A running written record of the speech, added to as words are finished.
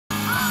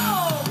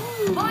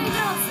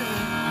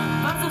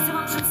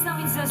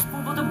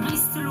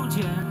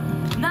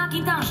słuchajcie, na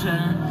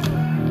gitarze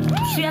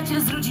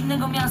przyjaciel z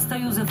rodzinnego miasta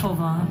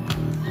Józefowa.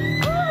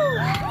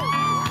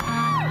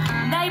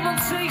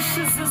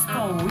 Najmądrzejszy z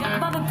zespołu.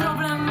 Jak mamy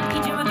problem,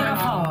 idziemy do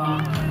Rafała.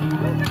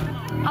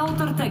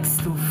 Autor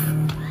tekstów,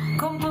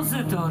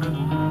 kompozytor,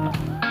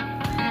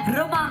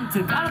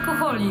 romantyk,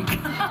 alkoholik.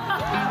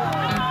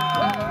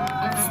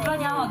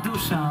 Wspaniała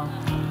dusza.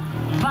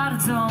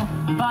 Bardzo,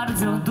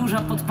 bardzo duża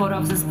podpora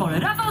w zespole.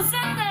 Rafał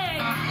Sennek!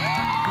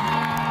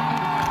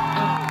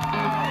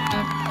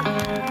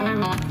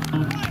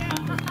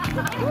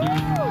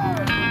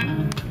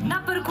 Na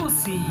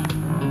perkusji.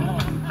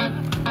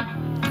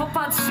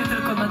 Popatrzcie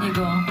tylko na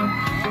niego.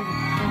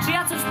 Czy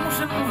ja coś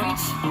muszę mówić?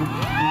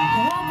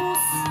 Łobuz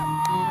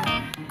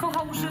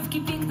kocha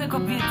używki, piękne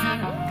kobiety.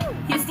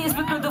 Jest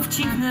niezwykle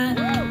dowcipny,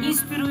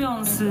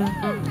 inspirujący.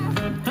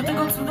 Do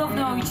tego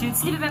cudowny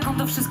ojciec. Nie wiem, jak on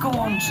to wszystko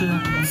łączy.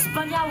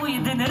 Wspaniały,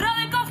 jedyny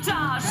Radek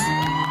Owczarz!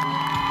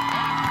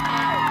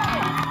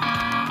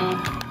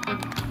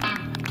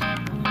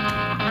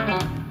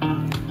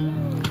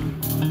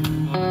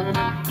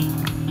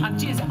 A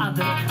gdzie jest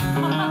Adek?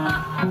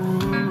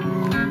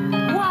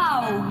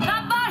 Wow,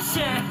 na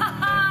basie!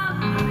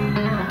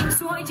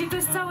 Słuchajcie, to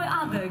jest cały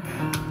Adek.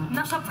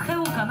 Nasza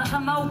pchełka, nasza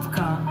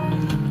małpka.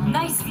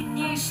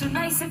 Najzwinniejszy,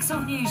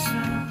 najseksowniejszy,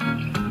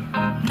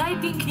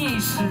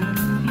 najpiękniejszy,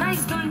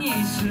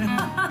 najzdolniejszy.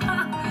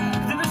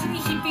 Gdyby żyli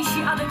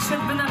hipisi, Adek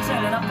szedłby na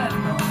czele, na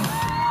pewno.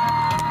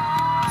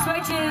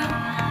 Słuchajcie,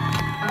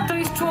 to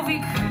jest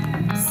człowiek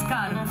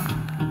skarb.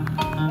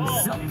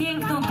 Z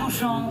piękną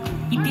duszą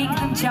i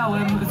pięknym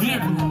ciałem w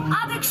jednym.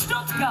 Adek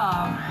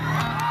Szczotka!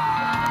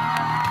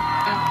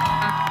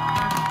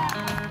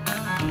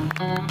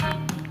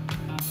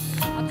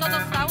 A co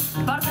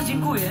dostał? Bardzo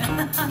dziękuję.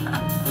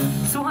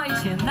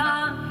 Słuchajcie,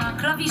 na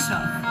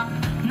klawiszach,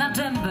 na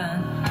dżembę,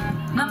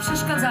 na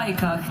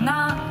przeszkadzajkach,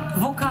 na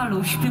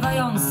wokalu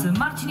śpiewający.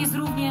 Marcin jest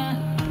równie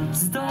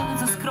zdolny,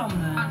 co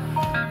skromny.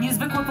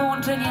 Niezwykłe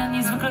połączenie,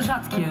 niezwykle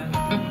rzadkie.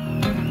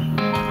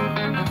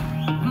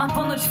 Ma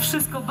ponoć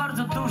wszystko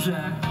bardzo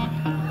duże.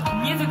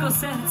 Nie tylko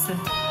serce,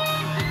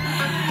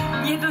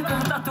 nie tylko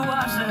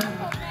tatuaże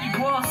i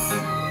głos.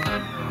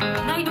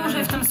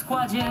 Najdłużej w tym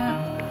składzie.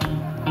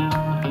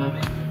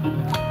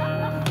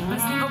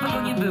 Bez niego by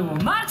go nie było.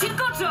 Marcin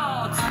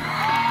Koczot!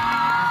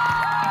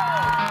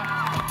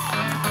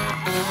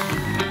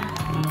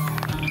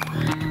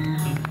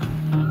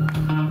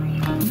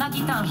 Na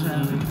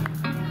gitarze.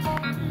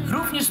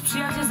 Również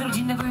przyjaciel z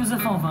rodzinnego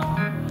Józefowa.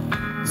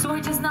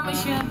 Słuchajcie, znamy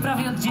się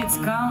prawie od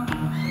dziecka.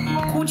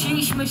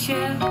 Kłóciliśmy się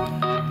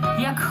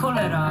jak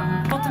cholera.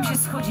 Potem się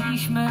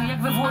schodziliśmy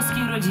jak we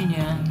włoskiej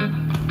rodzinie.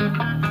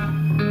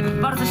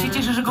 Bardzo się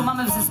cieszę, że go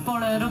mamy w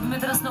zespole. Robimy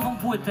teraz nową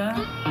płytę.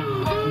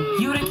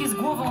 Jurek jest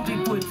głową tej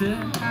płyty.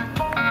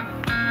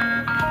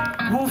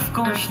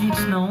 Główką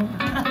śliczną.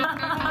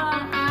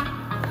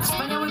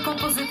 Wspaniały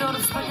kompozytor,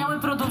 wspaniały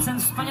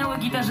producent, wspaniały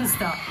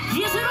gitarzysta.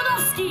 Jerzy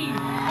Rodowski!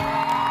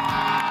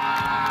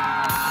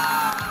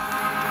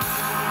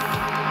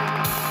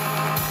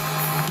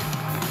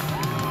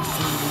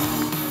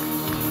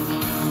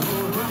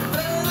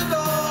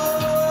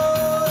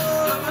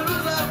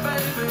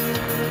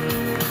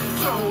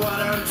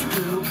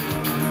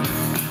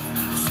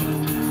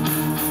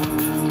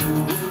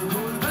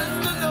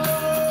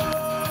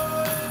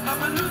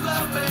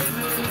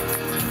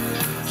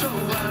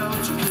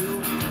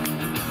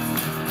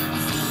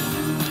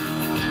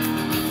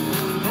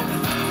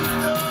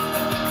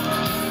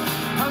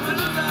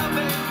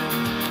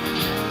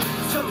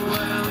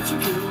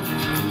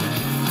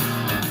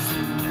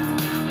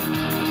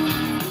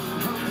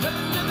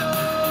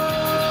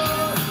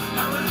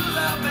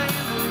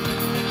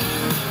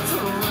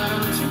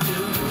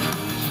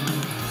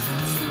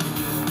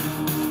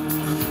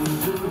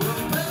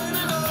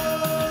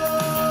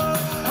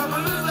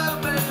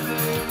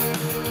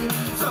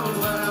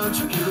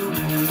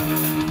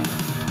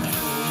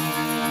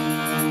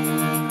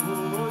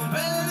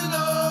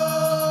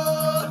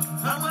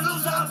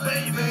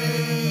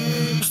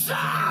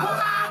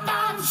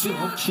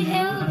 Your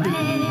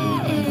children.